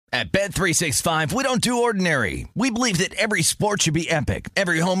At Bet365, we don't do ordinary. We believe that every sport should be epic.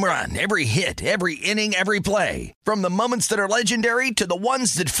 Every home run, every hit, every inning, every play. From the moments that are legendary to the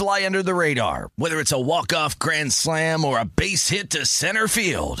ones that fly under the radar. Whether it's a walk-off grand slam or a base hit to center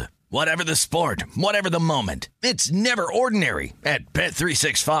field. Whatever the sport, whatever the moment. It's never ordinary at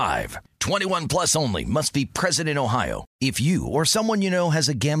Bet365. 21 plus only. Must be present in Ohio. If you or someone you know has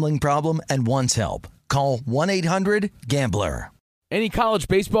a gambling problem and wants help, call 1-800-GAMBLER. Any college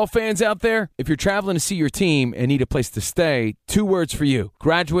baseball fans out there? If you're traveling to see your team and need a place to stay, 2 words for you: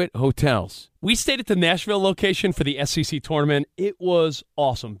 Graduate Hotels. We stayed at the Nashville location for the SEC tournament. It was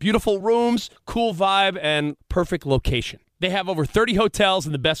awesome. Beautiful rooms, cool vibe, and perfect location. They have over 30 hotels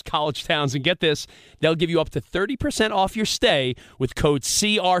in the best college towns, and get this, they'll give you up to 30% off your stay with code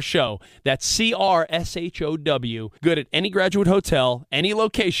CRSHOW. That's CRSHOW. Good at any Graduate Hotel, any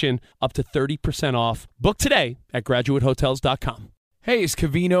location, up to 30% off. Book today at graduatehotels.com. Hey, it's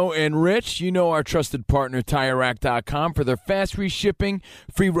Covino and Rich. You know our trusted partner, TireRack.com, for their fast reshipping,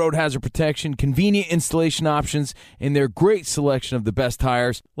 free road hazard protection, convenient installation options, and their great selection of the best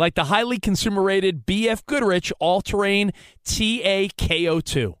tires. Like the highly consumer-rated BF Goodrich All-Terrain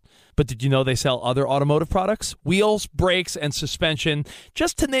TAKO2. But did you know they sell other automotive products? Wheels, brakes, and suspension,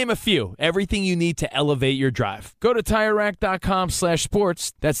 just to name a few. Everything you need to elevate your drive. Go to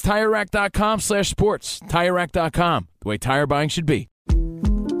TireRack.com/sports. That's TireRack.com/sports. TireRack.com, the way tire buying should be.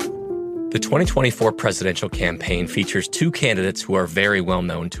 The 2024 presidential campaign features 2 candidates who are very well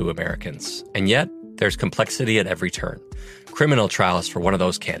known to Americans. And yet, there's complexity at every turn. Criminal trials for one of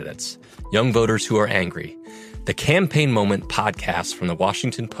those candidates. Young voters who are angry. The Campaign Moment podcast from the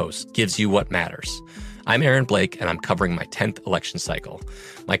Washington Post gives you what matters. I'm Aaron Blake, and I'm covering my 10th election cycle.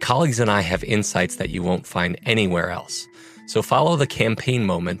 My colleagues and I have insights that you won't find anywhere else. So follow The Campaign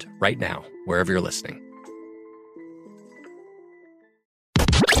Moment right now, wherever you're listening.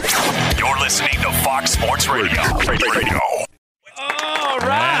 You're listening to Fox Sports Radio. All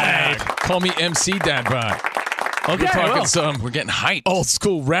right. Call me MC Dad Bod. Okay, We're talking we're getting hyped. Old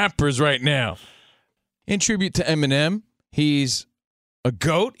school rappers right now. In tribute to Eminem, he's a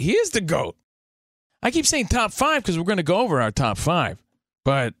GOAT. He is the GOAT. I keep saying top 5 because we're going to go over our top 5.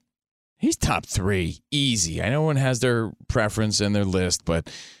 But he's top 3. Easy. I know everyone has their preference and their list,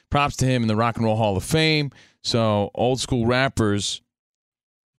 but props to him in the Rock and Roll Hall of Fame. So old school rappers,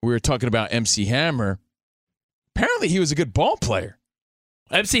 we were talking about MC Hammer. Apparently he was a good ball player.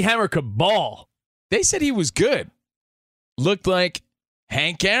 MC Hammer could ball. They said he was good. Looked like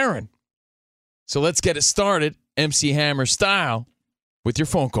Hank Aaron. So let's get it started, MC Hammer style, with your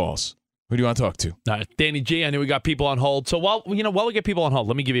phone calls. Who do you want to talk to? Danny G, I know we got people on hold. So while we get people on hold,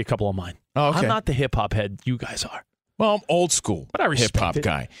 let me give you a couple of mine. Oh, okay. I'm not the hip-hop head you guys are. Well, I'm old school, but I respect hip-hop it.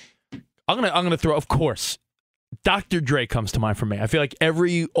 guy. I'm gonna throw, of course, Dr. Dre comes to mind for me. I feel like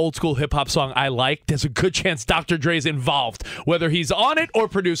every old school hip hop song I like, there's a good chance Dr. Dre's involved, whether he's on it or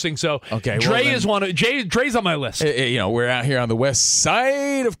producing. So okay, Dre is one of Dre's on my list. You know, we're out here on the West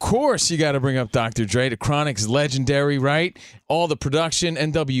Side. Of course, you got to bring up Dr. Dre. The Chronic's legendary, right? All the production,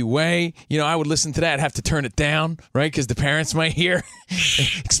 NWA. You know, I would listen to that, have to turn it down, right? Because the parents might hear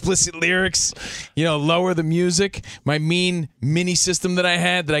explicit lyrics. You know, lower the music. My mean mini system that I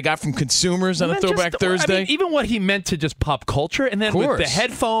had that I got from consumers on a Throwback Thursday. I mean, even what he meant to just pop culture, and then with the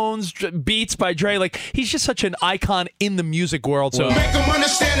headphones, beats by Dre, like he's just such an icon in the music world. So make them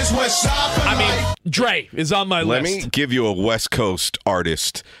understand it's West Side. I mean, Dre is on my list. Let me give you a West Coast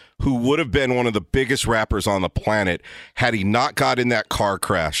artist who would have been one of the biggest rappers on the planet had he not got in that car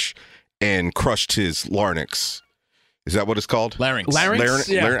crash and crushed his larynx. Is that what it's called? Larynx.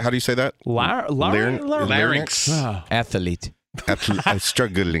 Yeah. How do you say that? Larynx. Athlete. I'm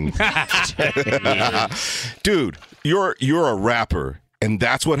struggling. Dude, you're a rapper, and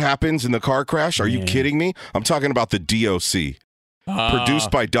that's what happens in the car crash? Are you kidding me? I'm talking about the DOC. Produced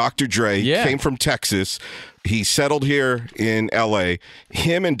by Dr. Dre, came from Texas. He settled here in L.A.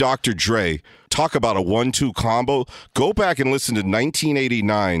 Him and Dr. Dre, talk about a 1-2 combo. Go back and listen to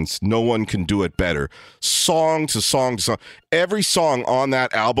 1989's No One Can Do It Better. Song to song to song. Every song on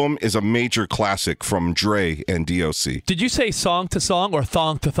that album is a major classic from Dre and DOC. Did you say song to song or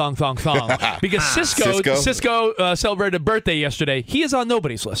thong to thong thong thong? Because Cisco celebrated a birthday yesterday. He is on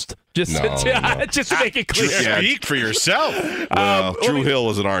nobody's list. Just to make it clear. Speak for yourself. Well, Drew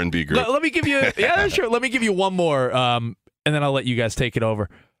Hill is an R&B group. Let me give you Let me give you one more, and then I'll let you guys take it over.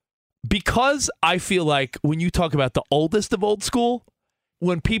 Because I feel like when you talk about the oldest of old school,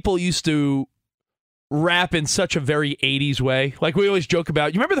 when people used to rap in such a very 80s way, like we always joke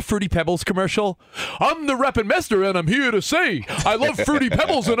about, you remember the Fruity Pebbles commercial? I'm the rapping master and I'm here to say I love Fruity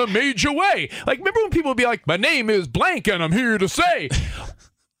Pebbles in a major way. Like, remember when people would be like, my name is blank and I'm here to say.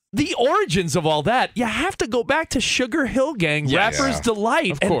 the origins of all that, you have to go back to Sugar Hill Gang, Rapper's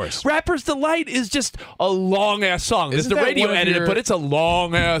Delight. Of course. And Rapper's Delight is just a long-ass song. There's the radio edit, but it's a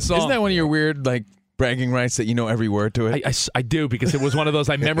long-ass song. Isn't that one of your weird, like, bragging rights that you know every word to it? I do, because it was one of those,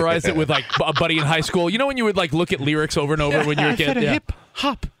 I memorized it with, like, a buddy in high school. You know when you would, like, look at lyrics over and over when you were a kid? Hip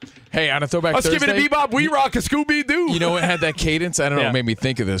hop. Hey, on a Throwback Let's Thursday. give it a bebop, we rock a Scooby-Doo. You know what had that cadence? I don't know what made me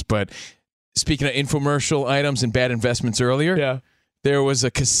think of this, but speaking of infomercial items and bad investments earlier, there was a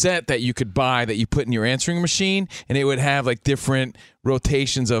cassette that you could buy that you put in your answering machine, and it would have like different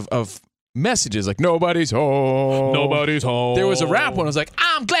rotations of messages, like nobody's home. Nobody's home. There was a rap one. I was like,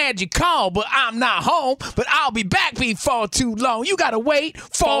 I'm glad you called, but I'm not home. But I'll be back before too long. You gotta wait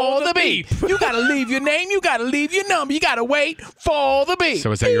for the beep. You gotta leave your name. You gotta leave your number. You gotta wait for the beep. So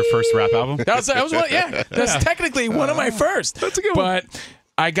was that your first rap album? That was one. Yeah, that's technically one of my first. That's a good one. But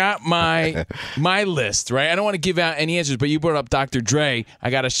I got my list, right? I don't want to give out any answers, but you brought up Dr. Dre. I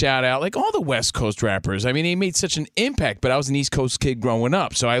got to shout out, like, all the West Coast rappers. I mean, he made such an impact, but I was an East Coast kid growing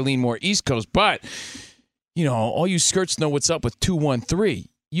up, so I lean more East Coast. But, you know, all you skirts know what's up with 213.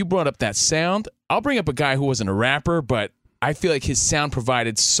 You brought up that sound. I'll bring up a guy who wasn't a rapper, but I feel like his sound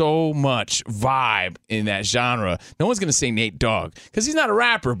provided so much vibe in that genre. No one's going to say Nate Dogg because he's not a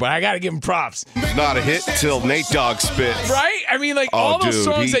rapper, but I got to give him props. Not a hit till Nate Dogg spit. Right? I mean, like, all those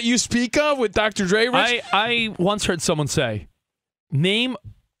songs that you speak of with Dr. Dre, Rich? I once heard someone say, name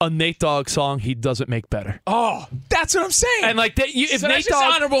a Nate Dogg song he doesn't make better. Oh, that's what I'm saying. And like that, if so Nate Dogg,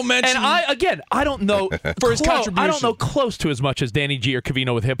 honorable mention. And I don't know for his contribution. I don't know close to as much as Danny G or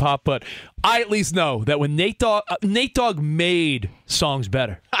Covino with hip hop, but I at least know that when Nate Dogg made songs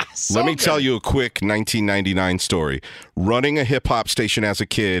better. Let me tell you a quick 1999 story. Running a hip hop station as a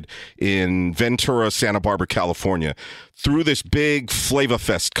kid in Ventura, Santa Barbara, California, through this big Flava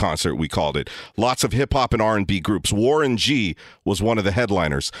Fest concert, we called it. Lots of hip hop and R&B groups. Warren G was one of the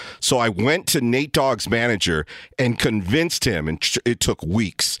headliners. So I went to Nate Dogg's manager and convinced him, and it took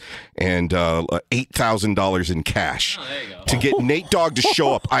weeks, and $8,000 in cash to get Nate Dogg to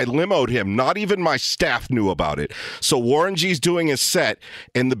show up. I limoed him. Not even my staff knew about it. So Warren G's doing his set,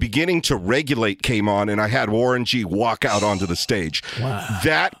 and the beginning to Regulate came on, and I had Warren G walk out onto the stage. Wow.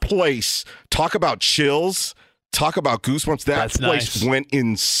 That place, talk about chills. Talk about goosebumps. That place went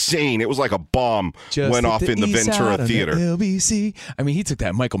insane. It was like a bomb went off in the Ventura Theater. LBC. I mean, he took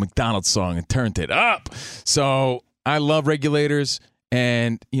that Michael McDonald song and turned it up. So I love Regulators.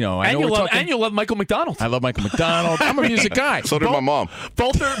 And, you know, I know you love Michael McDonald. I love Michael McDonald. I'm a music guy. So did my mom.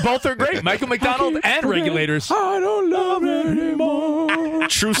 Both are great. Michael McDonald and Regulators. I don't love it anymore.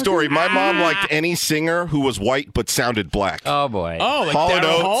 True story. My mom liked any singer who was white but sounded black. Oh, boy. Oh, like Hall &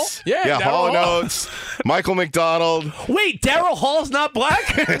 Daryl Hall? Oates. Yeah, Hall & Oates. Michael McDonald. Wait, Daryl Hall's not black?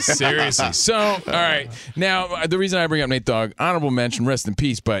 Seriously. So, all right. Now, the reason I bring up Nate Dogg, honorable mention, rest in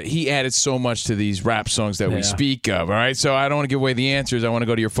peace, but he added so much to these rap songs that we speak of, all right? So I don't want to give away the answers. I want to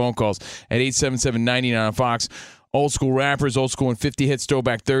go to your phone calls at 877-99 on Fox. Old School Rappers, Old School and 50 Hits,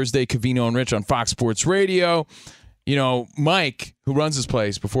 Throwback Thursday, Covino and Rich on Fox Sports Radio. You know, Mike, who runs this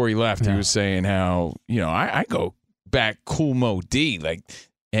place, before he left, he was saying how, you know, I go back Cool Mo D, like,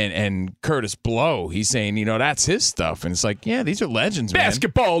 and Curtis Blow. He's saying, you know, that's his stuff. And it's like, yeah, these are legends, man.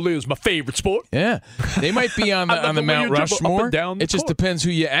 Basketball is my favorite sport. Yeah. They might be on the Mount Rushmore. It just depends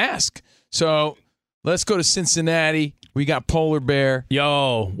who you ask. So let's go to Cincinnati. We got Polar Bear.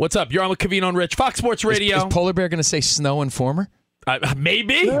 Yo, what's up? You're on with Covino and Rich, Fox Sports Radio. Is Polar Bear going to say Snow Informer?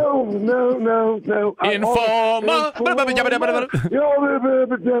 Maybe. No. Informer.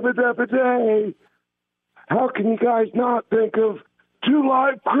 How can you guys not think of 2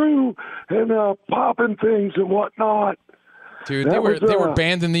 Live Crew and popping things and whatnot? Dude, they were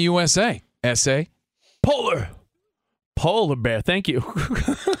banned in the USA. SA. Polar Bear. Thank you.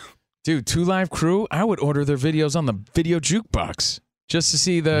 Dude, 2 Live Crew, I would order their videos on the video jukebox just to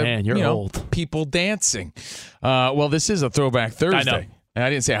see the old. People dancing. Well, this is a Throwback Thursday. I know. And I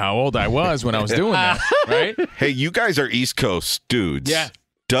didn't say how old I was when I was doing that, right? Hey, you guys are East Coast dudes. Yeah.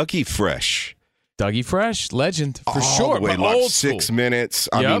 Dougie Fresh. Dougie Fresh, legend for sure. All the way, but like old 6 school. minutes.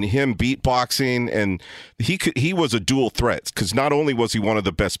 I mean, him beatboxing, and he was a dual threat because not only was he one of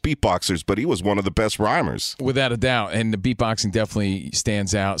the best beatboxers, but he was one of the best rhymers. Without a doubt, and the beatboxing definitely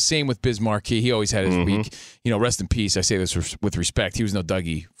stands out. Same with Biz Markie. He always had his week. You know, rest in peace. I say this with respect. He was no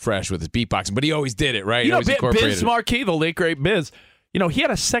Dougie Fresh with his beatboxing, but he always did it, right? You know, incorporated Biz Markie, the late great Biz. You know, he had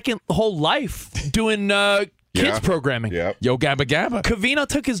a second whole life doing kids programming. Yeah. Yo Gabba Gabba. Covino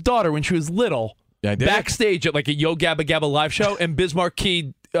took his daughter when she was little Yeah, I did. Backstage at like a Yo Gabba Gabba live show, and Biz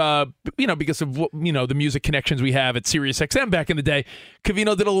Markie, because of the music connections we have at SiriusXM back in the day,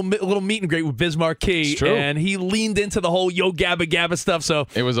 Covino did a little meet and greet with Biz Markie, and he leaned into the whole Yo Gabba Gabba stuff. So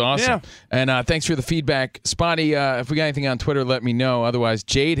it was awesome. Yeah. And thanks for the feedback, Spotty. If we got anything on Twitter, let me know. Otherwise,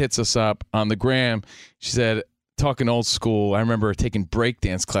 Jade hits us up on the gram. She said, talking old school, I remember taking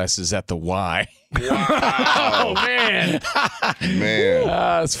breakdance classes at the Y. Wow. Oh, man.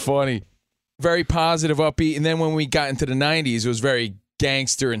 That's funny. Very positive, upbeat. And then when we got into the 90s, it was very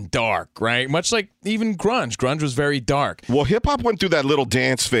gangster and dark, right? Much like even grunge. Grunge was very dark. Well, hip-hop went through that little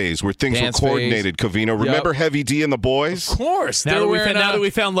dance phase where things were coordinated, Covino. Remember Heavy D and the Boys? Of course. Now that we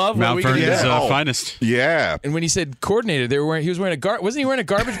found love. Mount Vernon's finest. Yeah. And when he said coordinated, he was wearing wasn't he wearing a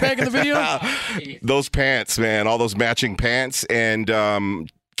garbage bag in the video? Those pants, man. All those matching pants and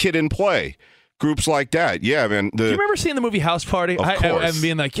Kid and Play. Groups like that. Yeah, man. Do you remember seeing the movie House Party? Of course. And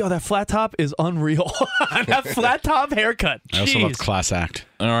being like, yo, that flat top is unreal. That flat top haircut. I also loved Class Act.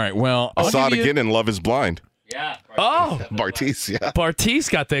 All right, well. I saw it again in Love is Blind. Yeah. Bartiz, yeah.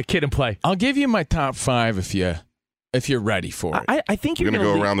 Bartiz got the Kid and Play. I'll give you my top 5 if you're ready for it. I think you're going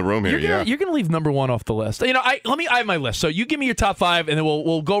to go around the room here, You're going to leave number 1 off the list. I have my list. So you give me your top 5, and then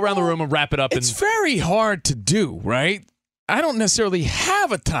we'll go around the room and wrap it up. It's very hard to do, right? I don't necessarily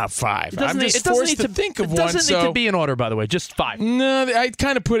have a top 5. I'm just forced to think of one. It doesn't need to be in order, by the way. Just 5. No, I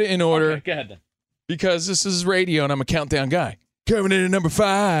kind of put it in order. Okay, go ahead then. Because this is radio and I'm a countdown guy. Coming in at number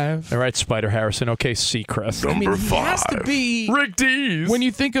 5. All right, Spider Harrison. Okay, Seacrest. Number 5. He has to be Rick Dees. When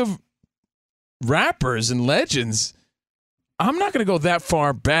you think of rappers and legends, I'm not going to go that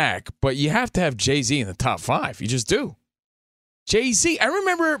far back, but you have to have Jay-Z in the top 5. You just do. Jay-Z. I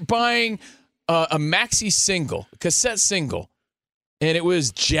remember buying a maxi single, a cassette single, and it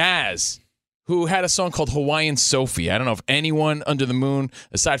was Jazz, who had a song called Hawaiian Sophie. I don't know if anyone under the moon,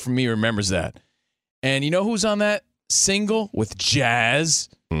 aside from me, remembers that. And you know who's on that single with Jazz?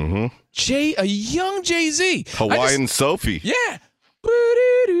 Mm-hmm. A young Jay-Z. Hawaiian Sophie. Yeah.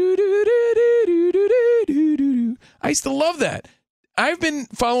 I used to love that. I've been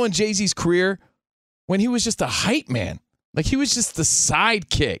following Jay-Z's career when he was just a hype man. Like, he was just the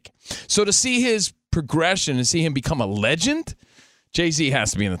sidekick. So to see his progression and see him become a legend, Jay-Z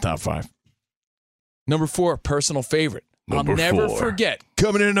has to be in the top 5. Number 4, personal favorite. I'll never forget.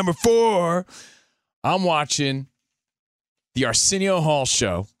 Coming in at number 4, I'm watching the Arsenio Hall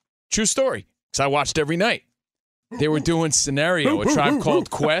show. True story, because I watched every night. They were doing Scenario, A Tribe Called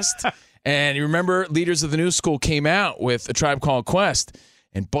Quest. And you remember Leaders of the New School came out with A Tribe Called Quest.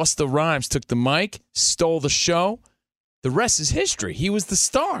 And Busta Rhymes took the mic, stole the show. The rest is history. He was the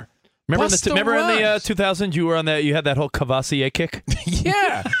star. Remember in the 2000s, you were on that. You had that whole Cavassier kick.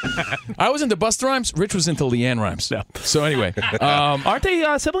 Yeah, I was into Busta Rhymes. Rich was into Leanne Rhymes. No. So anyway, aren't they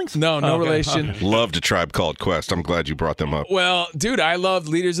siblings? No relation. Okay. Loved A Tribe Called Quest. I'm glad you brought them up. Well, dude, I loved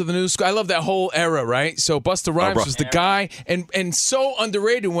Leaders of the New School. I love that whole era, right? So Busta Rhymes was the guy, and so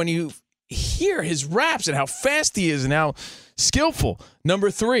underrated when you hear his raps and how fast he is and how skillful. Number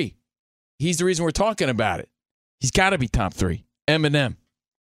 3, he's the reason we're talking about it. He's got to be top 3. Eminem.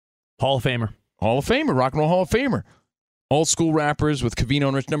 Hall of Famer. Hall of Famer. Rock and Roll Hall of Famer. Old school rappers with Covino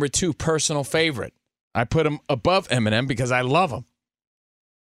and Rich. Number 2, personal favorite. I put him above Eminem because I love him.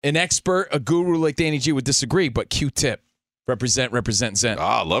 An expert, a guru like Danny G would disagree, but Q-Tip. Represent Zen.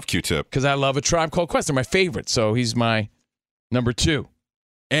 I love Q-Tip. Because I love A Tribe Called Quest. They're my favorite, so he's my number 2.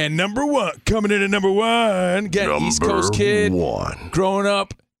 And number 1, coming in at number 1, again, East Coast kid. 1. Growing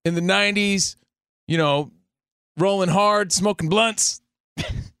up in the 90s, rolling hard, smoking blunts.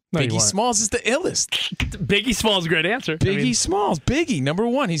 Biggie Smalls is the illest. Biggie Smalls, great answer. Smalls, Biggie, number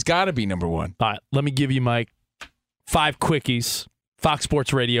 1. He's got to be number 1. All right, let me give you my 5 quickies. Fox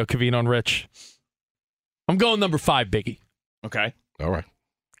Sports Radio, Covino and Rich. I'm going number 5, Biggie. Okay. All right.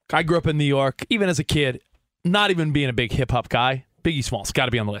 I grew up in New York, even as a kid, not even being a big hip-hop guy. Biggie Smalls, got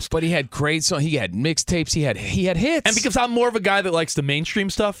to be on the list. But he had great songs. He had mixtapes. He had hits. And because I'm more of a guy that likes the mainstream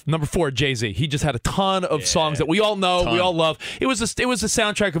stuff, number 4, Jay-Z. He just had a ton of songs that we all know, we all love. It was the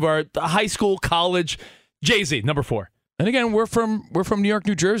soundtrack of our high school, college. Jay-Z, number 4. And again, we're from New York,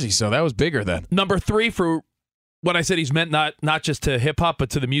 New Jersey, so that was bigger then. Number 3, for what I said, he's meant not just to hip hop,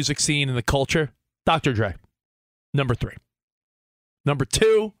 but to the music scene and the culture. Dr. Dre, number 3. Number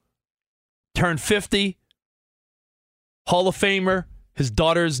 2, turned 50. Hall of Famer. His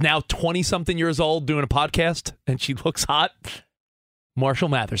daughter's now 20-something years old doing a podcast, and she looks hot. Marshall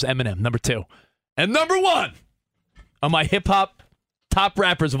Mathers, Eminem, number 2. And number 1 on my hip-hop top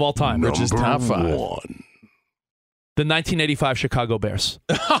rappers of all time. Which is top 5. The 1985 Chicago Bears.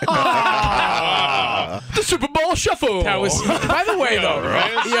 The Super Bowl Shuffle. That was, by the way, though,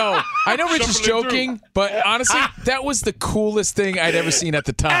 yo, I know Rich is joking, but honestly, that was the coolest thing I'd ever seen at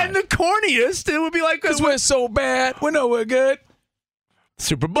the time. And the corniest, it would be like, because we're so bad, we know we're good.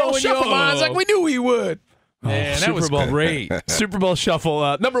 Super Bowl in Shuffle. Your minds like we knew we would. Man, that was great. Super Bowl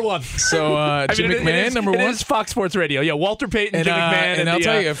Shuffle, number one. So, Jim McMahon, number one. It is Fox Sports Radio. Yeah, Walter Payton, Jim McMahon. And I'll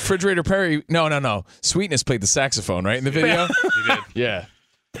tell you, Refrigerator Perry, no. Sweetness played the saxophone, right, in the video? He did. Yeah.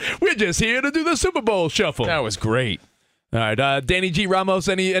 We're just here to do the Super Bowl Shuffle. That was great. All right, Danny G. Ramos,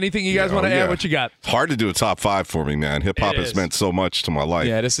 anything you guys want to add? What you got? It's hard to do a top 5 for me, man. Hip-hop has meant so much to my life.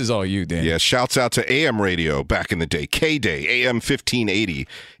 Yeah, this is all you, Dan. Yeah, shouts out to AM radio back in the day. K-Day, AM 1580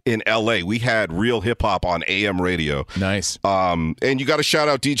 in L.A. We had real hip-hop on AM radio. Nice. And you got to shout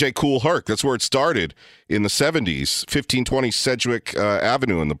out DJ Kool Herc. That's where it started in the 70s, 1520 Sedgwick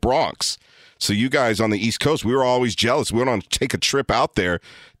Avenue in the Bronx. So you guys on the East Coast, we were always jealous. We went on to take a trip out there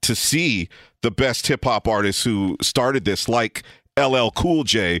to see the best hip-hop artists who started this, like LL Cool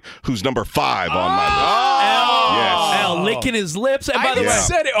J, who's number 5 on my list. Yes. L licking his lips. And by the way,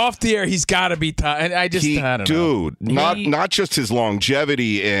 said it off the air. He's got to be top. And I don't know. Not just his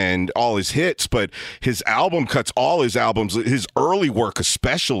longevity and all his hits, but his album cuts, all his albums, his early work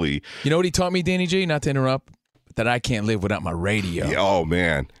especially. You know what he taught me, Danny G? Not to interrupt, that I can't live without my radio. Yeah, oh,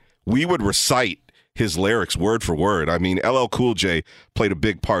 man. We would recite his lyrics word for word. I mean, LL Cool J played a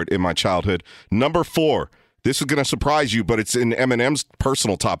big part in my childhood. Number 4, this is going to surprise you, but it's in Eminem's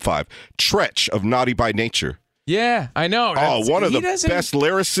personal top 5. Treach of Naughty by Nature. Yeah, I know. One of the best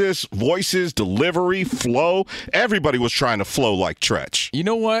lyricists, voices, delivery, flow. Everybody was trying to flow like Treach. You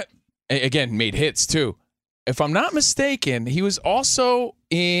know what? Again, made hits too. If I'm not mistaken, he was also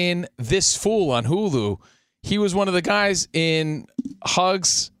in This Fool on Hulu. He was one of the guys in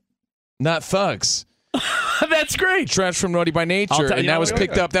Hugs, Not Thugs. That's great. Treach from Naughty by Nature, and that was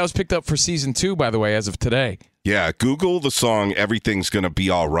picked up. That was picked up for season 2, by the way, as of today. Yeah, Google the song "Everything's Gonna Be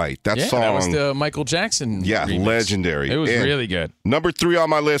All Right." That song, that was the Michael Jackson. remix. Legendary. It was really good. Number 3 on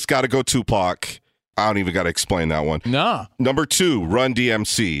my list, got to go Tupac. I don't even got to explain that one. Nah. Number 2, Run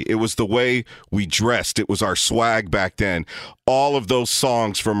DMC. It was the way we dressed. It was our swag back then. All of those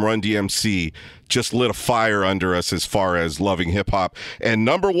songs from Run DMC just lit a fire under us as far as loving hip hop. And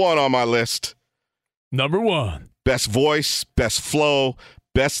number 1 on my list. Number 1. Best voice, best flow,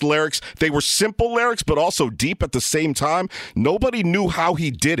 best lyrics. They were simple lyrics, but also deep at the same time. Nobody knew how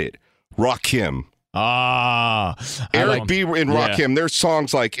he did it. Rakim. Eric B. in Rakim. There's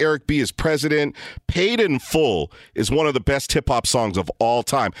songs like Eric B. is President. Paid in Full is one of the best hip-hop songs of all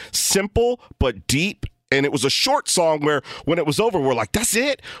time. Simple, but deep. And it was a short song where when it was over, we're like, that's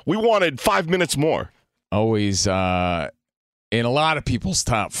it? We wanted 5 minutes more. Always in a lot of people's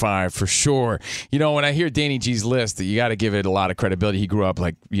top 5 for sure. You know, when I hear Danny G's list, you got to give it a lot of credibility. He grew up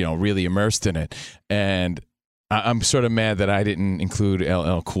really immersed in it. And I'm sort of mad that I didn't include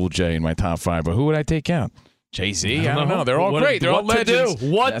LL Cool J in my top 5, but who would I take out? Jay-Z? I don't know. They're all great. They're all legends.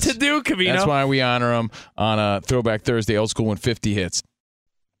 What to do, Covino? That's why we honor them on a Throwback Thursday, Old School 150 hits.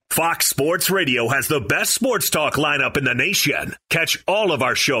 Fox Sports Radio has the best sports talk lineup in the nation. Catch all of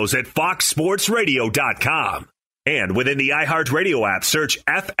our shows at foxsportsradio.com. And within the iHeartRadio app, search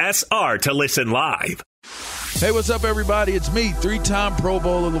FSR to listen live. Hey, what's up, everybody? It's me, 3-time Pro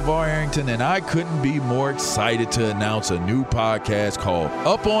Bowler LeVar Arrington, and I couldn't be more excited to announce a new podcast called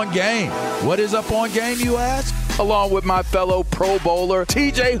Up On Game. What is Up On Game, you ask? Along with my fellow Pro Bowler,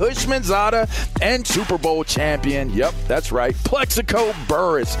 TJ Hushmanzada, and Super Bowl champion, yep, that's right, Plexico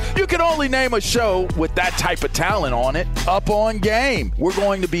Burress. You can only name a show with that type of talent on it. Up On Game. We're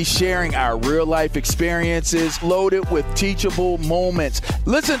going to be sharing our real-life experiences loaded with teachable moments.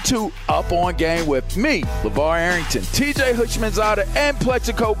 Listen to Up On Game with me, LeVar Arrington, TJ Hushmanzada, and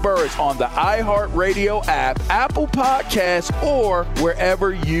Plexico Burress on the iHeartRadio app, Apple Podcasts, or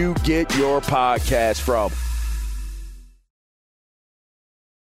wherever you get your podcasts from.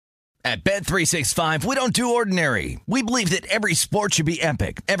 At Bet365, we don't do ordinary. We believe that every sport should be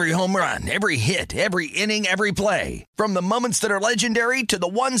epic. Every home run, every hit, every inning, every play. From the moments that are legendary to the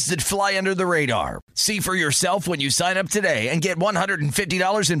ones that fly under the radar. See for yourself when you sign up today and get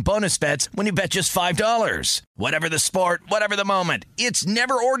 $150 in bonus bets when you bet just $5. Whatever the sport, whatever the moment, it's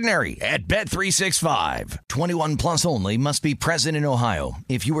never ordinary at Bet365. 21 plus only. Must be present in Ohio.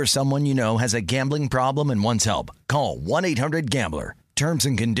 If you or someone you know has a gambling problem and wants help, call 1-800-GAMBLER. Terms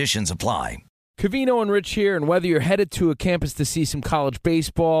and conditions apply. Covino and Rich here, and whether you're headed to a campus to see some college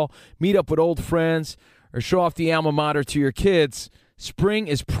baseball, meet up with old friends, or show off the alma mater to your kids, spring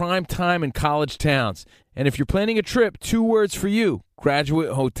is prime time in college towns. And if you're planning a trip, 2 words for you: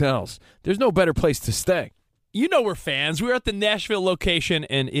 Graduate Hotels. There's no better place to stay. You know we're fans. We were at the Nashville location,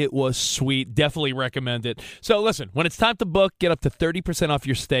 and it was sweet. Definitely recommend it. So listen, when it's time to book, get up to 30% off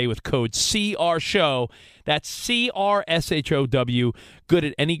your stay with code CRSHOW. That's CRSHOW. Good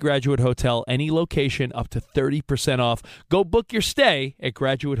at any Graduate Hotel, any location, up to 30% off. Go book your stay at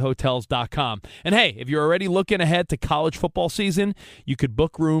graduatehotels.com. And hey, if you're already looking ahead to college football season, you could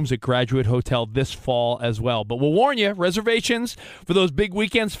book rooms at Graduate Hotel this fall as well. But we'll warn you, reservations for those big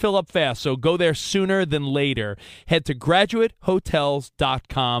weekends fill up fast, so go there sooner than later. Head to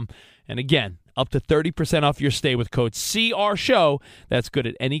graduatehotels.com. And again, up to 30% off your stay with code CRSHOW. That's good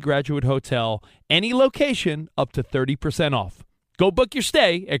at any Graduate Hotel, any location, up to 30% off. Go book your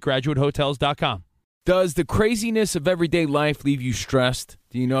stay at graduatehotels.com. Does the craziness of everyday life leave you stressed?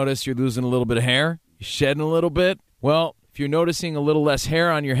 Do you notice you're losing a little bit of hair? You're shedding a little bit? Well, if you're noticing a little less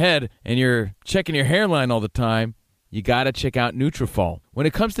hair on your head and you're checking your hairline all the time, you got to check out Nutrafol. When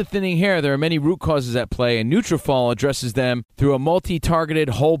it comes to thinning hair, there are many root causes at play, and Nutrafol addresses them through a multi-targeted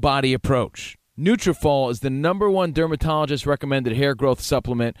whole-body approach. Nutrafol is the #1 dermatologist-recommended hair growth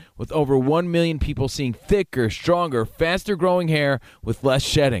supplement, with over 1 million people seeing thicker, stronger, faster-growing hair with less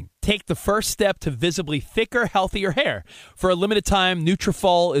shedding. Take the first step to visibly thicker, healthier hair. For a limited time,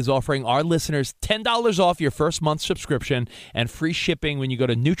 Nutrafol is offering our listeners $10 off your first month subscription and free shipping when you go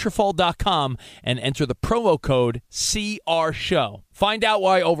to Nutrafol.com and enter the promo code CRSHOW. Find out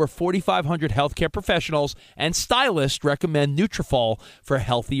why over 4,500 healthcare professionals and stylists recommend Nutrafol for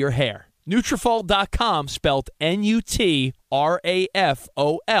healthier hair. Nutrafol.com, spelled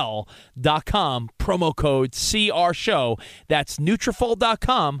Nutrafol.com, promo code CRSHOW. That's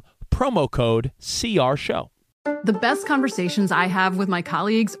Nutrafol.com, promo code CRSHOW. The best conversations I have with my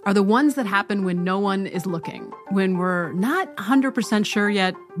colleagues are the ones that happen when no one is looking, when we're not 100% sure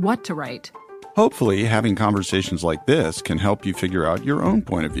yet what to write. Hopefully, having conversations like this can help you figure out your own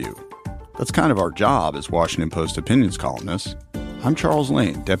point of view. That's kind of our job as Washington Post opinions columnists. I'm Charles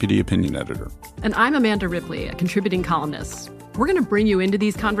Lane, Deputy Opinion Editor. And I'm Amanda Ripley, a contributing columnist. We're going to bring you into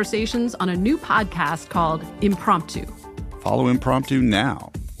these conversations on a new podcast called Impromptu. Follow Impromptu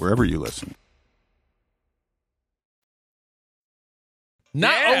now, wherever you listen.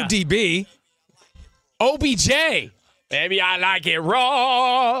 Not ODB. OBJ. Maybe I like it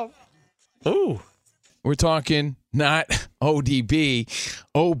raw. Ooh. We're talking not ODB,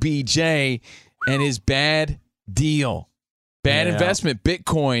 OBJ and his bad deal. Bad investment,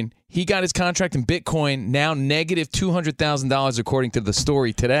 Bitcoin. He got his contract in Bitcoin, now negative $200,000 according to the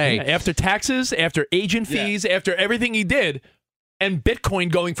story today. Yeah, after taxes, after agent fees, after everything he did, and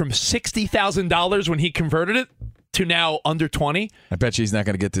Bitcoin going from $60,000 when he converted it to now under 20. I bet you he's not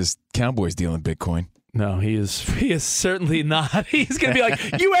going to get this Cowboys deal in Bitcoin. No, he is certainly not. He's going to be like,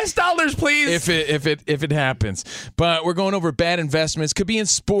 US dollars, please. If it happens. But we're going over bad investments. Could be in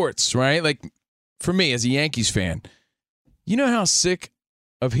sports, right? Like for me as a Yankees fan, you know how sick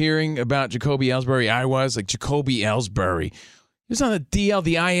of hearing about Jacoby Ellsbury I was? Like Jacoby Ellsbury. He was on the DL,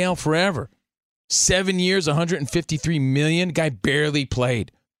 the IL forever. 7 years, $153 million. Guy barely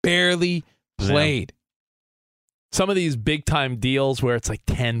played. Barely played. Some of these big-time deals where it's like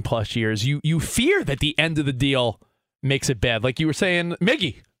 10-plus years, you fear that the end of the deal makes it bad. Like you were saying,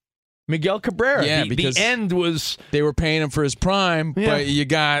 Miguel Cabrera. Yeah, because the end was... They were paying him for his prime, but you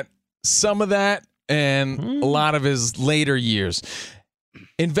got some of that and a lot of his later years.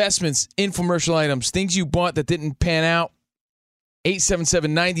 Investments, infomercial items, things you bought that didn't pan out.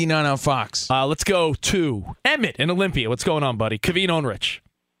 877-99 on Fox. Let's go to Emmett in Olympia. What's going on, buddy? Cavino and Rich.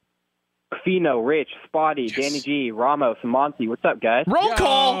 Fino, Rich, Spotty, Danny G, Ramos, and Monty. What's up, guys? Roll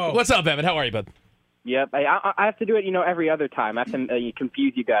call. What's up, Emmett? How are you, bud? Yep. I have to do it, every other time. I have to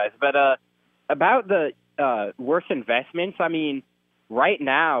confuse you guys. But about the worst investments, I mean, right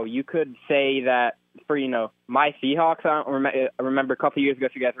now you could say that for, my Seahawks, I remember a couple of years ago,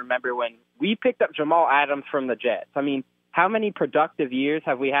 if you guys remember, when we picked up Jamal Adams from the Jets. I mean, how many productive years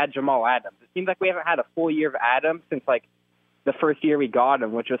have we had Jamal Adams? It seems like we haven't had a full year of Adams since, the first year we got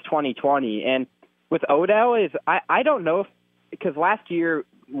him, which was 2020. And with Odell, I don't know because last year,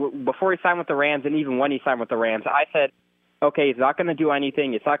 before he signed with the Rams and even when he signed with the Rams, I said, okay, he's not going to do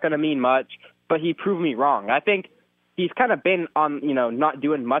anything. It's not going to mean much. But he proved me wrong. I think he's kind of been on, not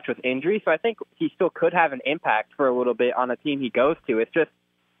doing much with injury. So I think he still could have an impact for a little bit on the team he goes to. It's just,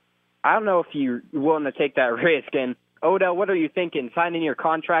 I don't know if you're willing to take that risk. And Odell, what are you thinking? Signing your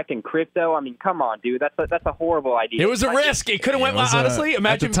contract in crypto? I mean, come on, dude. That's a horrible idea. It was a risk. It could have went well. Honestly,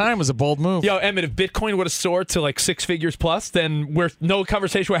 imagine at the time it was a bold move. Yo, Emmett, if Bitcoin would have soared to like 6 figures plus, then no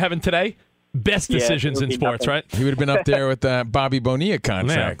conversation we're having today. Best decisions in sports, right? He would have been up there with that Bobby Bonilla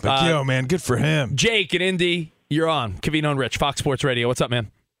contract. Yo, man, good for him. Jake in Indy, you're on. Cavino and Rich, Fox Sports Radio. What's up, man?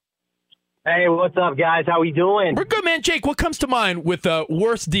 Hey, what's up, guys? How we doing? We're good, man. Jake, what comes to mind with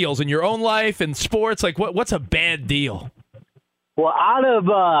worst deals in your own life and sports? Like, what's a bad deal? Well, out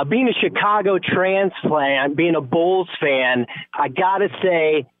of being a Chicago transplant, being a Bulls fan, I got to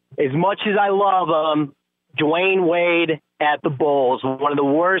say, as much as I love him, Dwayne Wade at the Bulls, one of the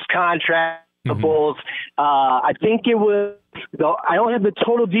worst contracts the Bulls. I think it was, I don't have the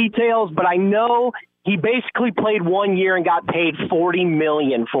total details, but I know he basically played 1 year and got paid $40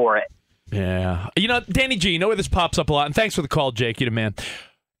 million for it. Yeah. You know, Danny G, you know where this pops up a lot? And thanks for the call, Jake. You the man.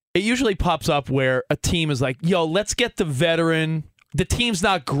 It usually pops up where a team is like, yo, let's get the veteran. The team's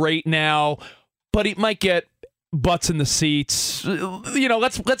not great now, but he might get butts in the seats. You know,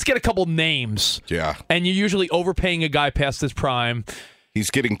 let's get a couple names. Yeah. And you're usually overpaying a guy past his prime. He's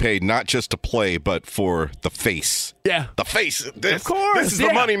getting paid not just to play, but for the face. Yeah. The face. Of course. This is the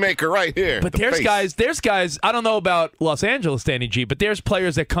moneymaker right here. But there's guys, I don't know about Los Angeles, Danny G, but there's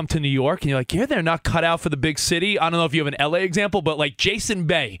players that come to New York and you're like, they're not cut out for the big city. I don't know if you have an LA example, but like Jason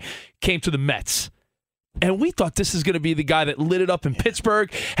Bay came to the Mets. And we thought this is going to be the guy that lit it up in Pittsburgh.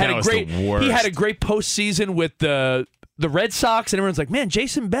 He had a great postseason with the Red Sox, and everyone's like, man,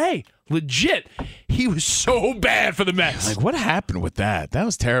 Jason Bay, legit. He was so bad for the Mets. Like, what happened with that? That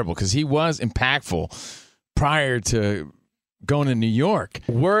was terrible because he was impactful prior to going to New York.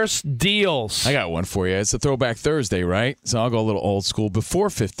 Worst deals. I got one for you. It's a Throwback Thursday, right? So I'll go a little old school before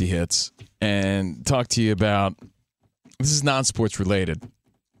 50 hits and talk to you about, this is non-sports related,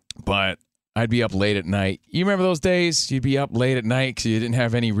 but I'd be up late at night. You remember those days? You'd be up late at night because you didn't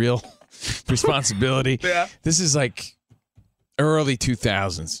have any real responsibility. Yeah. This is like early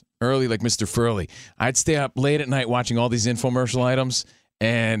 2000s, early like Mr. Furley. I'd stay up late at night watching all these infomercial items,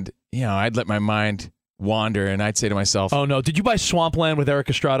 and I'd let my mind wander, and I'd say to myself, oh no, did you buy Swampland with Eric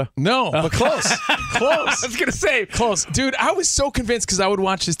Estrada? No, but close. Close. I was going to say. Close. Dude, I was so convinced because I would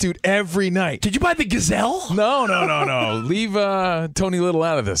watch this dude every night. Did you buy the Gazelle? No. Leave Tony Little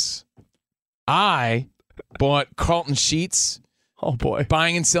out of this. I bought Carlton Sheets. Oh, boy.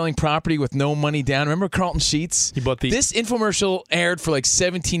 Buying and selling property with no money down. Remember Carlton Sheets? He bought This infomercial aired for like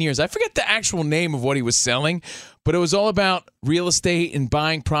 17 years. I forget the actual name of what he was selling, but it was all about real estate and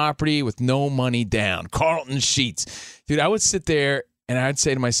buying property with no money down. Carlton Sheets. Dude, I would sit there and I'd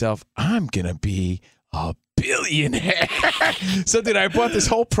say to myself, I'm going to be a billionaire. So, dude, I bought this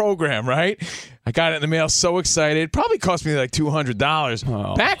whole program, right? I got it in the mail, so excited. It probably cost me like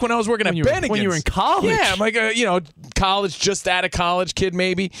 $200. Back when I was working at Bennigan's. When you were in college. Yeah, I'm like college, just out of college kid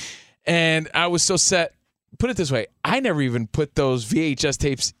maybe. And I was so set. Put it this way, I never even put those VHS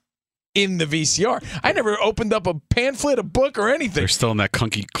tapes in the VCR. I never opened up a pamphlet, a book, or anything. They're still in that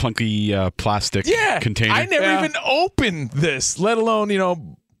clunky plastic container. I never even opened this, let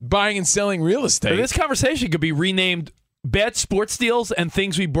alone, buying and selling real estate. This conversation could be renamed Bad Sports Deals and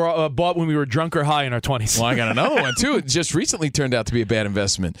Things We Bought when we were drunk or high in our 20s. Well, I got another one, too. It just recently turned out to be a bad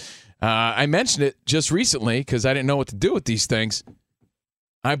investment. I mentioned it just recently because I didn't know what to do with these things.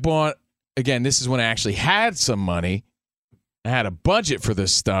 I bought, again, this is when I actually had some money. I had a budget for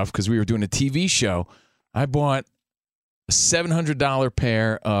this stuff because we were doing a TV show. I bought a $700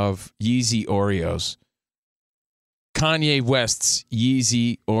 pair of Yeezy Oreos. Kanye West's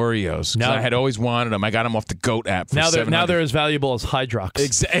Yeezy Oreos. Now, I had always wanted them. I got them off the GOAT app for now they're as valuable as Hydrox.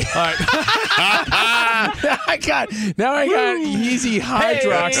 Exactly. I got Yeezy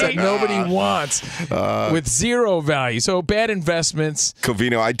Hydrox that nobody wants with zero value. So bad investments.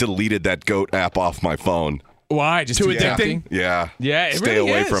 Covino, I deleted that GOAT app off my phone. Why? Just too addicting? Yeah. It Stay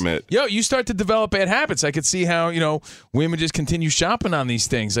really away is. from it. Yo, you start to develop bad habits. I could see how, women just continue shopping on these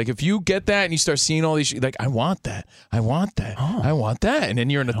things. Like, if you get that and you start seeing all these, like, I want that. I want that. I want that. And then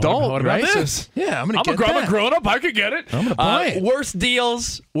you're an adult, what about right? this? Yeah, I'm going to get that. I'm a grown-up. I could get it. I'm going to buy it. Worst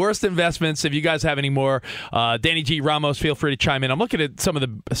deals, worst investments. If you guys have any more, Danny G. Ramos, feel free to chime in. I'm looking at some of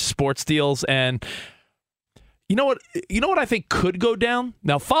the sports deals, and you know what I think could go down?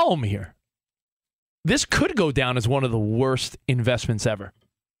 Now, follow me here. This could go down as one of the worst investments ever.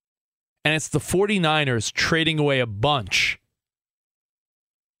 And it's the 49ers trading away a bunch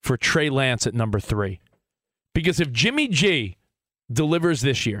for Trey Lance at number 3. Because if Jimmy G delivers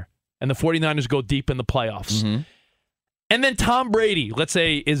this year and the 49ers go deep in the playoffs, and then Tom Brady, let's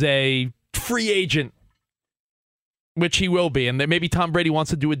say, is a free agent, which he will be, and then maybe Tom Brady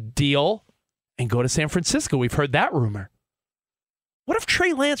wants to do a deal and go to San Francisco. We've heard that rumor. What if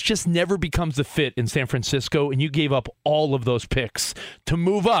Trey Lance just never becomes the fit in San Francisco and you gave up all of those picks to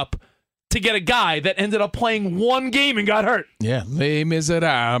move up to get a guy that ended up playing one game and got hurt? Yeah, Les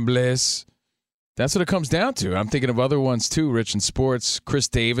Miserables. That's what it comes down to. I'm thinking of other ones too, Rich, in sports. Chris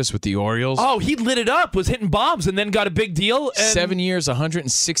Davis with the Orioles. Oh, he lit it up, was hitting bombs, and then got a big deal. And 7 years,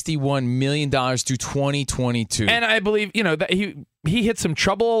 $161 million through 2022. And I believe, that he hit some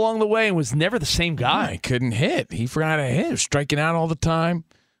trouble along the way and was never the same guy. He couldn't hit. He forgot to hit. He was striking out all the time.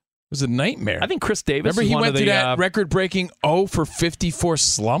 It was a nightmare. I think Chris Davis. Remember, he went through that record-breaking 0 for 54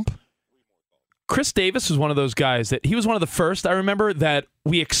 slump. Chris Davis was one of those guys that he was one of the first, I remember, that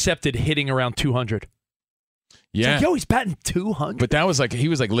we accepted hitting around 200. Yeah. It's like, he's batting 200. But that was he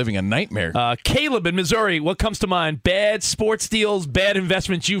was living a nightmare. Caleb in Missouri, what comes to mind? Bad sports deals, bad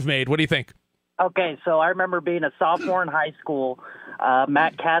investments you've made. What do you think? Okay, so I remember being a sophomore in high school.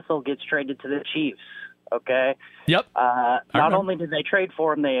 Matt Castle gets traded to the Chiefs. Okay. Yep. Not only did they trade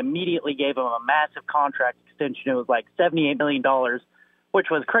for him, they immediately gave him a massive contract extension. It was like $78 million, which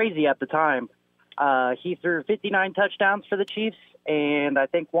was crazy at the time. He threw 59 touchdowns for the Chiefs and I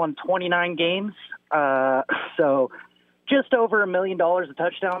think won 29 games. So just over $1 million a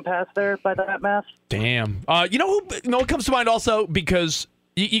touchdown pass there by that math. Damn. What comes to mind also, because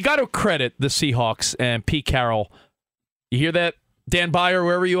you got to credit the Seahawks and Pete Carroll. You hear that, Dan Byer,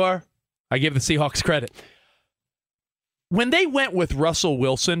 wherever you are? I give the Seahawks credit. When they went with Russell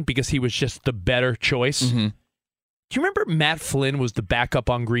Wilson because he was just the better choice, do you remember Matt Flynn was the backup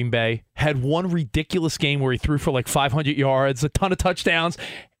on Green Bay? Had one ridiculous game where he threw for like 500 yards, a ton of touchdowns,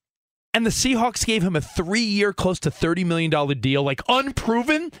 and the Seahawks gave him a 3-year, close to $30 million deal, like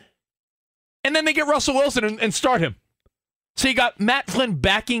unproven, and then they get Russell Wilson and start him. So you got Matt Flynn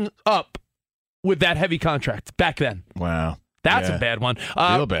backing up with that heavy contract back then. Wow. That's a bad one.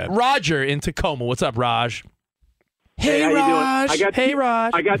 Real bad. Roger in Tacoma. What's up, Raj? Hey, Raj.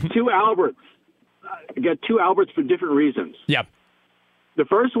 Raj. I got two Alberts. I got two Alberts for different reasons. Yep. The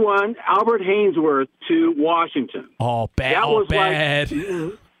first one, Albert Hainsworth to Washington. Oh, bad. That was bad.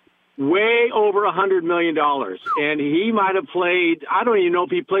 Like way over $100 million. And he might have played, I don't even know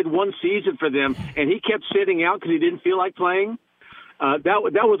if he played one season for them, and he kept sitting out because he didn't feel like playing. That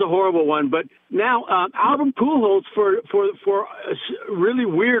was a horrible one. But now, Albert Pujols, for really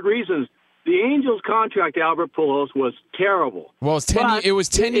weird reasons, the Angels' contract to Albert Pujols was terrible. Well, it was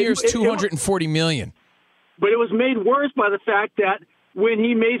 10 years, $240 million. But it was made worse by the fact that when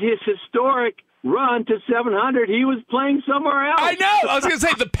he made his historic run to 700, he was playing somewhere else. I know. I was going to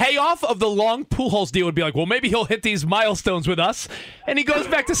say, the payoff of the long Pujols deal would be like, well, maybe he'll hit these milestones with us, and he goes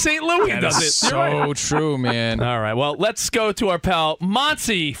back to St. Louis and does it. So true, man. All right, well, let's go to our pal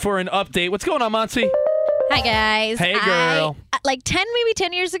Monty for an update. What's going on, Monty? Hi, guys. Hey, girl. Like 10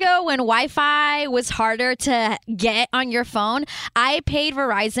 years ago, when Wi-Fi was harder to get on your phone, I paid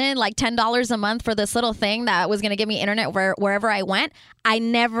Verizon like $10 a month for this little thing that was going to give me internet wherever I went. I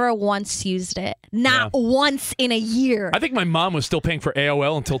never once used it. Not once in a year. I think my mom was still paying for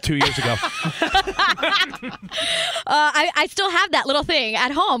AOL until 2 years ago. I still have that little thing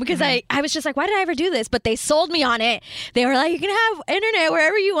at home because I was just like, why did I ever do this? But they sold me on it. They were like, you can have internet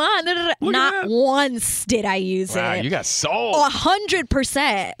wherever you want. Not once did I use it. Wow, you got sold.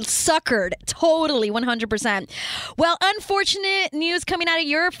 100%. Suckered. Totally 100%. Well, unfortunate news coming out of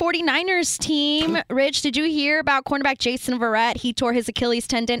your 49ers team. Rich, did you hear about cornerback Jason Verrett? He tore his Achilles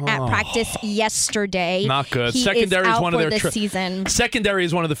tendon at practice yesterday. Not good. He Secondary is out one of for their this season. Secondary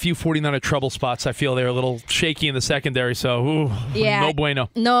is one of the few 49er trouble spots. I feel they're a little shaky in the secondary, so no bueno.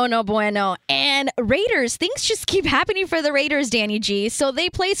 No bueno. And Raiders, things just keep happening for the Raiders, Danny G. So they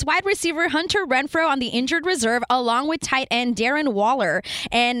place wide receiver Hunter Renfrow on the injured reserve along with tight end Darren Waller.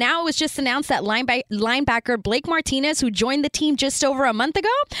 And now it was just announced that linebacker Blake Martinez, who joined the team just over a month ago,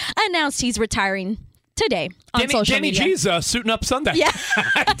 announced he's retiring today on social media. Danny G's suiting up Sunday. Yeah.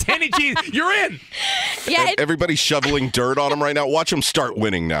 Danny G, you're in. Yeah. Everybody's shoveling dirt on him right now. Watch him start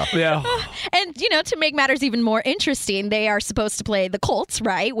winning now. Yeah. And, to make matters even more interesting, they are supposed to play the Colts,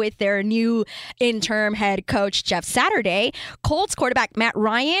 right, with their new interim head coach, Jeff Saturday. Colts quarterback Matt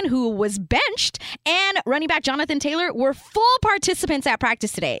Ryan, who was benched, and running back Jonathan Taylor were full participants at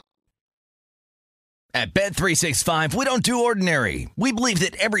practice today. At Bet365, we don't do ordinary. We believe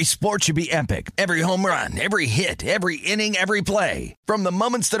that every sport should be epic. Every home run, every hit, every inning, every play. From the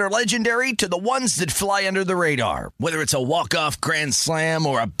moments that are legendary to the ones that fly under the radar. Whether it's a walk-off grand slam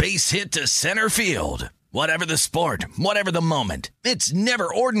or a base hit to center field. Whatever the sport, whatever the moment. It's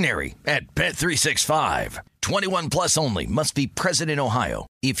never ordinary at Bet365. 21 plus only. Must be present in Ohio.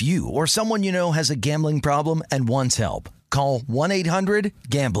 If you or someone you know has a gambling problem and wants help, call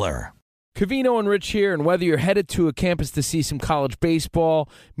 1-800-GAMBLER. Covino and Rich here, and whether you're headed to a campus to see some college baseball,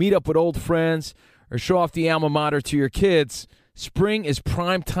 meet up with old friends, or show off the alma mater to your kids, spring is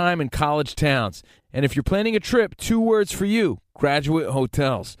prime time in college towns. And if you're planning a trip, 2 words for you: Graduate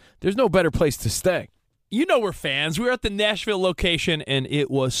Hotels. There's no better place to stay. You know we're fans. We were at the Nashville location, and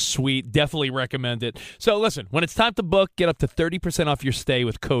it was sweet. Definitely recommend it. So listen, when it's time to book, get up to 30% off your stay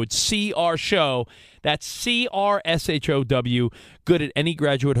with code CRSHOW. That's CRSHOW. Good at any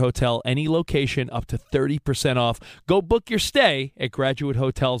Graduate Hotel, any location, up to 30% off. Go book your stay at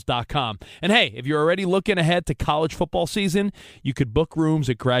graduatehotels.com. And hey, if you're already looking ahead to college football season, you could book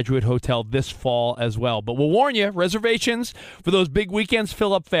rooms at Graduate Hotel this fall as well. But we'll warn you, reservations for those big weekends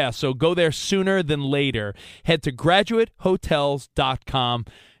fill up fast, so go there sooner than later. Head to graduatehotels.com.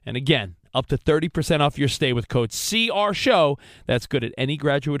 And again, up to 30% off your stay with code CRSHOW. That's good at any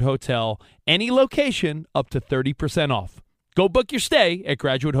Graduate Hotel, any location, up to 30% off. Go book your stay at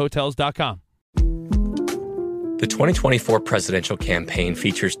graduatehotels.com. The 2024 presidential campaign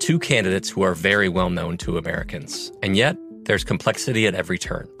features two candidates who are very well known to Americans. And yet, there's complexity at every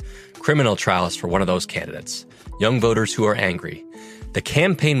turn. Criminal trials for one of those candidates. Young voters who are angry. The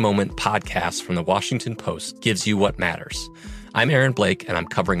Campaign Moment podcast from the Washington Post gives you what matters. I'm Aaron Blake, and I'm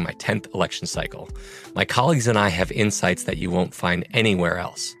covering my 10th election cycle. My colleagues and I have insights that you won't find anywhere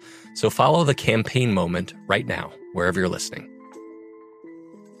else. So follow the Campaign Moment right now, wherever you're listening.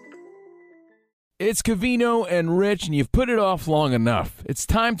 It's Covino and Rich, and you've put it off long enough. It's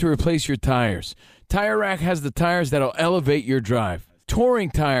time to replace your tires. Tire Rack has the tires that'll elevate your drive.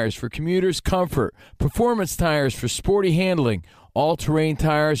 Touring tires for commuters' comfort. Performance tires for sporty handling. All-terrain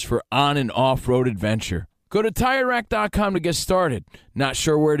tires for on- and off-road adventure. Go to TireRack.com to get started. Not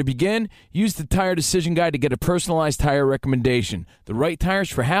sure where to begin? Use the Tire Decision Guide to get a personalized tire recommendation. The right tires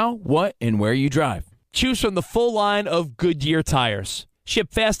for how, what, and where you drive. Choose from the full line of Goodyear tires. Ship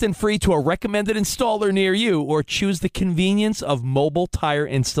fast and free to a recommended installer near you, or choose the convenience of mobile tire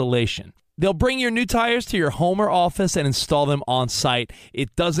installation. They'll bring your new tires to your home or office and install them on site.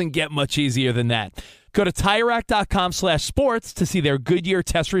 It doesn't get much easier than that. Go to TireRack.com/sports to see their Goodyear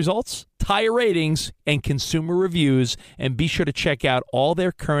test results, tire ratings, and consumer reviews, and be sure to check out all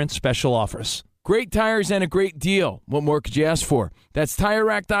their current special offers. Great tires and a great deal. What more could you ask for? That's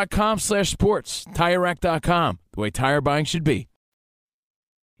TireRack.com/sports. TireRack.com, the way tire buying should be.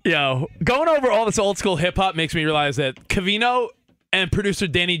 Yo, going over all this old school hip hop makes me realize that Covino and producer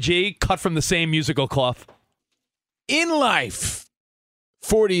Danny G cut from the same musical cloth. In life,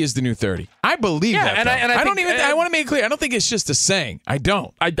 40 is the new 30. I believe that. And I want to make it clear. I don't think it's just a saying. I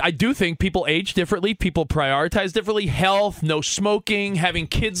don't. I do think people age differently. People prioritize differently. Health, no smoking, having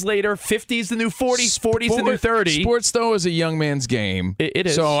kids later. 50 is the new 40. 40 is the new 30. Sports, though, is a young man's game. It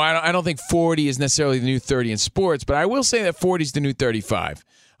is. So I don't think 40 is necessarily the new 30 in sports, but I will say that 40 is the new 35.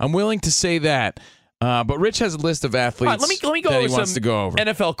 I'm willing to say that. But Rich has a list of athletes let me go that over he wants to go over.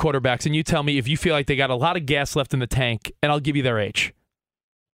 NFL quarterbacks, and you tell me if you feel like they got a lot of gas left in the tank, and I'll give you their age.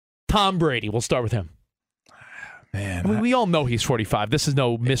 Tom Brady. We'll start with him. Man, I mean, we all know he's 45. This is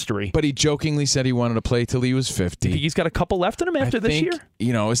no mystery. But he jokingly said he wanted to play till he was 50. You think he's got a couple left in him after this year?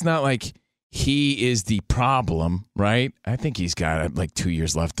 You know, it's not like he is the problem, right? I think he's got like 2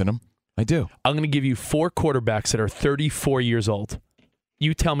 years left in him. I do. I'm going to give you 4 quarterbacks that are 34 years old.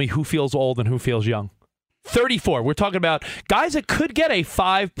 You tell me who feels old and who feels young. 34. We're talking about guys that could get a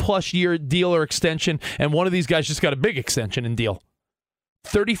 5+ year deal or extension, and one of these guys just got a big extension and deal.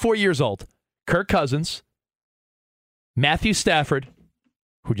 34 years old. Kirk Cousins, Matthew Stafford,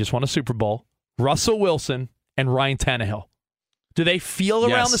 who just won a Super Bowl, Russell Wilson, and Ryan Tannehill. Do they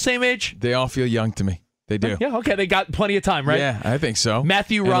feel around the same age? They all feel young to me. They do. Yeah, okay. They got plenty of time, right? Yeah, I think so.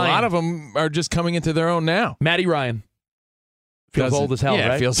 Matthew Ryan. A lot of them are just coming into their own now. Matty Ryan. Feels old as hell,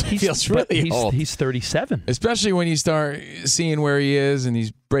 right? Feels really old. He's 37. Especially when you start seeing where he is and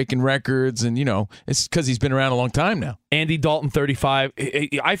he's breaking records, and, you know, it's because he's been around a long time now. Andy Dalton, 35.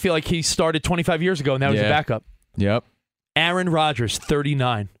 I feel like he started 25 years ago, and now he's a backup. Yep. Aaron Rodgers,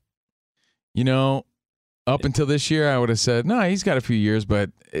 39. You know, up until this year, I would have said, no, he's got a few years, but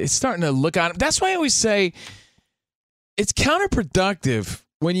it's starting to look on him. That's why I always say it's counterproductive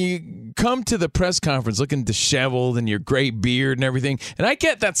when you come to the press conference looking disheveled and your great beard and everything. And I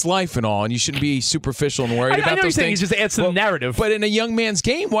get that's life and all, and you shouldn't be superficial and worried about those things. He just adds to the narrative. But in a young man's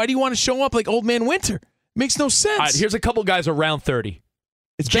game, why do you want to show up like Old Man Winter? Makes no sense. All right, here's a couple guys around 30.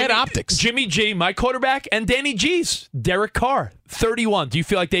 It's bad optics. Jimmy G, my quarterback, and Danny G's, Derek Carr, 31. Do you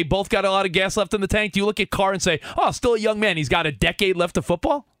feel like they both got a lot of gas left in the tank? Do you look at Carr and say, oh, still a young man, he's got a decade left of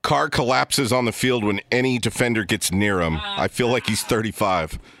football? Carr collapses on the field when any defender gets near him. I feel like he's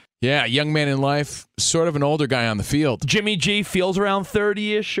 35. Yeah, young man in life, sort of an older guy on the field. Jimmy G feels around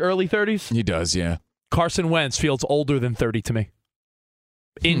 30-ish, early 30s? He does, yeah. Carson Wentz feels older than 30 to me.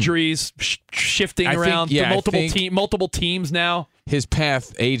 Injuries, shifting around to multiple teams now. His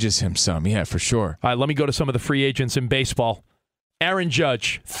path ages him some, yeah, for sure. All right, let me go to some of the free agents in baseball. Aaron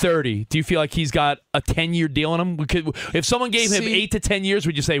Judge, 30. Do you feel like he's got a 10-year deal on him? If someone gave him 8 to 10 years,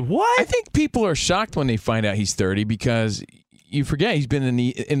 would you say, what? I think people are shocked when they find out he's 30 because you forget he's been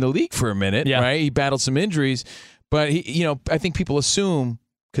in the league for a minute, right? He battled some injuries, but I think people assume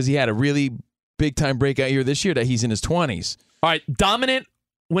because he had a really big-time breakout year this year that he's in his 20s. All right, dominant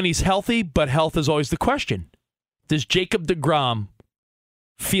when he's healthy, but health is always the question. Does Jacob deGrom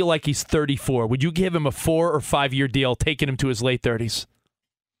feel like he's 34? Would you give him a 4 or 5 year deal, taking him to his late 30s?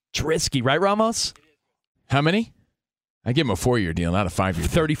 It's risky, right, Ramos? How many? I give him a 4-year deal, not a 5-year deal.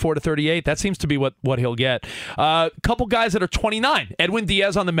 34 to 38. That seems to be what he'll get. Couple guys that are 29. Edwin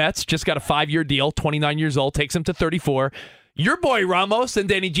Diaz on the Mets just got a 5-year deal, 29 years old, takes him to 34. Your boy Ramos and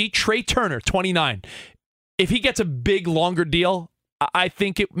Danny G, Trey Turner, 29. If he gets a big, longer deal, I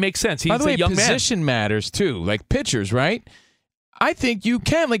think it makes sense. He's By the way, a young position matters too, like pitchers, right? I think you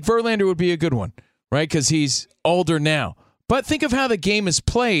can. Like Verlander would be a good one, right? Because he's older now. But think of how the game is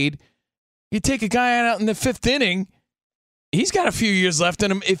played. You take a guy out in the 5th inning, he's got a few years left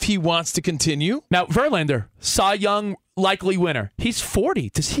in him if he wants to continue. Now, Verlander, Cy Young, likely winner. He's 40.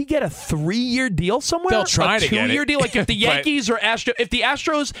 Does he get a 3-year deal somewhere? They'll try to get it. A 2-year deal? Like if the Yankees or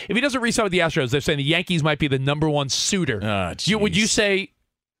Astros, if he doesn't re-sign with the Astros, they're saying the Yankees might be the number one suitor. Would you say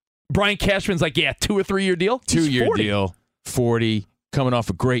Brian Cashman's like, 2 or 3 year deal? 2-year deal, 40, coming off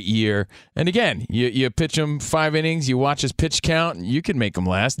a great year. And again, you pitch him 5 innings, you watch his pitch count, and you can make him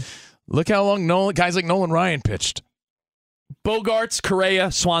last. Look how long guys like Nolan Ryan pitched. Bogarts,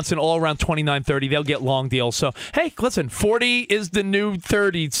 Correa, Swanson, all around 29, 30. They'll get long deals. So, hey, listen, 40 is the new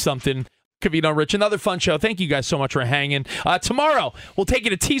 30-something. Covino Rich, another fun show. Thank you guys so much for hanging. Tomorrow, we'll take you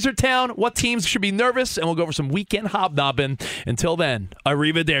to Teaser Town, what teams should be nervous, and we'll go over some weekend hobnobbing. Until then,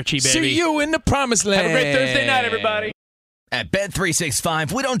 arrivederci, baby. See you in the promised land. Have a great Thursday night, everybody. At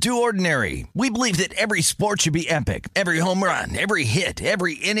Bet365, we don't do ordinary. We believe that every sport should be epic. Every home run, every hit,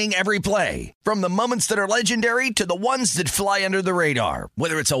 every inning, every play. From the moments that are legendary to the ones that fly under the radar.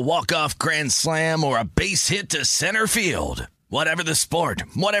 Whether it's a walk-off grand slam or a base hit to center field. Whatever the sport,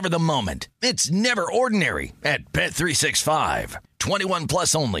 whatever the moment. It's never ordinary at Bet365. 21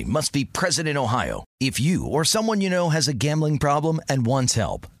 plus only. Must be present in Ohio. If you or someone you know has a gambling problem and wants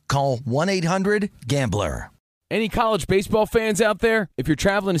help, call 1-800-GAMBLER. Any college baseball fans out there? If you're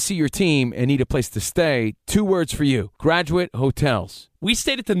traveling to see your team and need a place to stay, 2 words for you: Graduate Hotels. We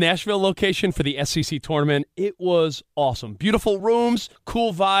stayed at the Nashville location for the SEC tournament. It was awesome. Beautiful rooms,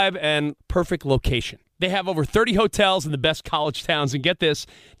 cool vibe, and perfect location. They have over 30 hotels in the best college towns, and get this,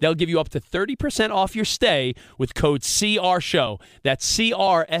 they'll give you up to 30% off your stay with code CRSHOW. That's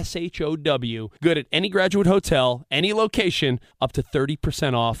CRSHOW. Good at any Graduate Hotel, any location, up to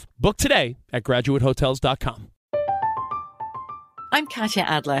 30% off. Book today at graduatehotels.com. I'm Katya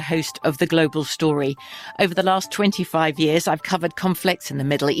Adler, host of The Global Story. Over the last 25 years, I've covered conflicts in the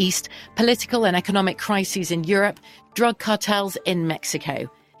Middle East, political and economic crises in Europe, drug cartels in Mexico.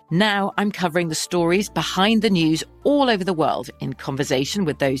 Now I'm covering the stories behind the news all over the world in conversation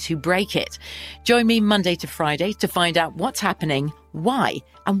with those who break it. Join me Monday to Friday to find out what's happening, why,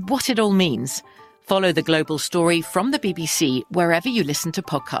 and what it all means. Follow The Global Story from the BBC wherever you listen to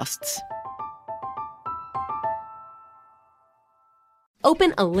podcasts.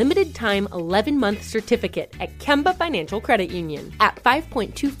 Open a limited-time 11-month certificate at Kemba Financial Credit Union. At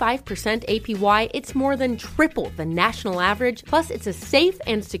 5.25% APY, it's more than triple the national average, plus it's a safe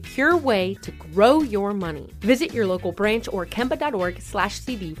and secure way to grow your money. Visit your local branch or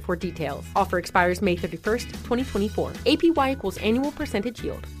kemba.org/CD for details. Offer expires May 31st, 2024. APY equals annual percentage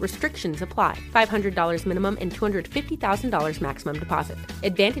yield. Restrictions apply. $500 minimum and $250,000 maximum deposit.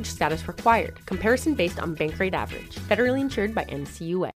 Advantage status required. Comparison based on bank rate average. Federally insured by NCUA.